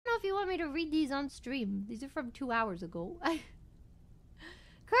want me to read these on stream? These are from 2 hours ago. Currently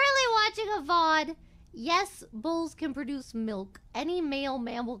watching a VOD. Yes, bulls can produce milk. Any male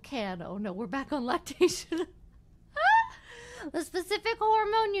mammal can. Oh no, we're back on lactation. The specific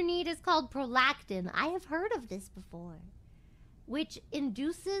hormone you need is called prolactin. I have heard of this before. Which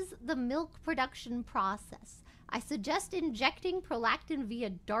induces the milk production process. I suggest injecting prolactin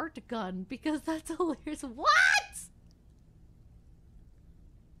via dart gun because that's hilarious. What?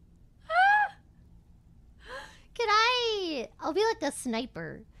 Can I'll be like a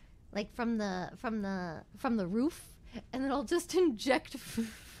sniper. Like from the roof, and then I'll just inject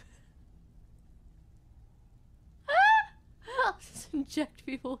I'll just inject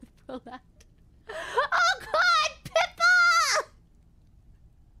people with prolactin. Oh god, Pippa!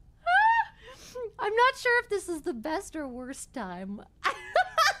 I'm not sure if this is the best or worst time.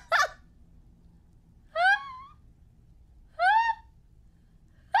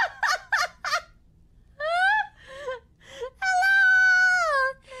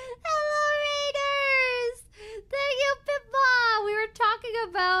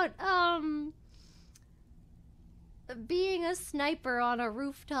 Being a sniper on a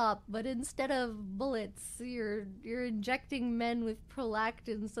rooftop, but instead of bullets, you're injecting men with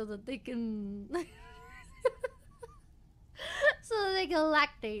prolactin so that they can so that they can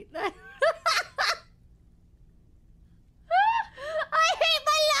lactate.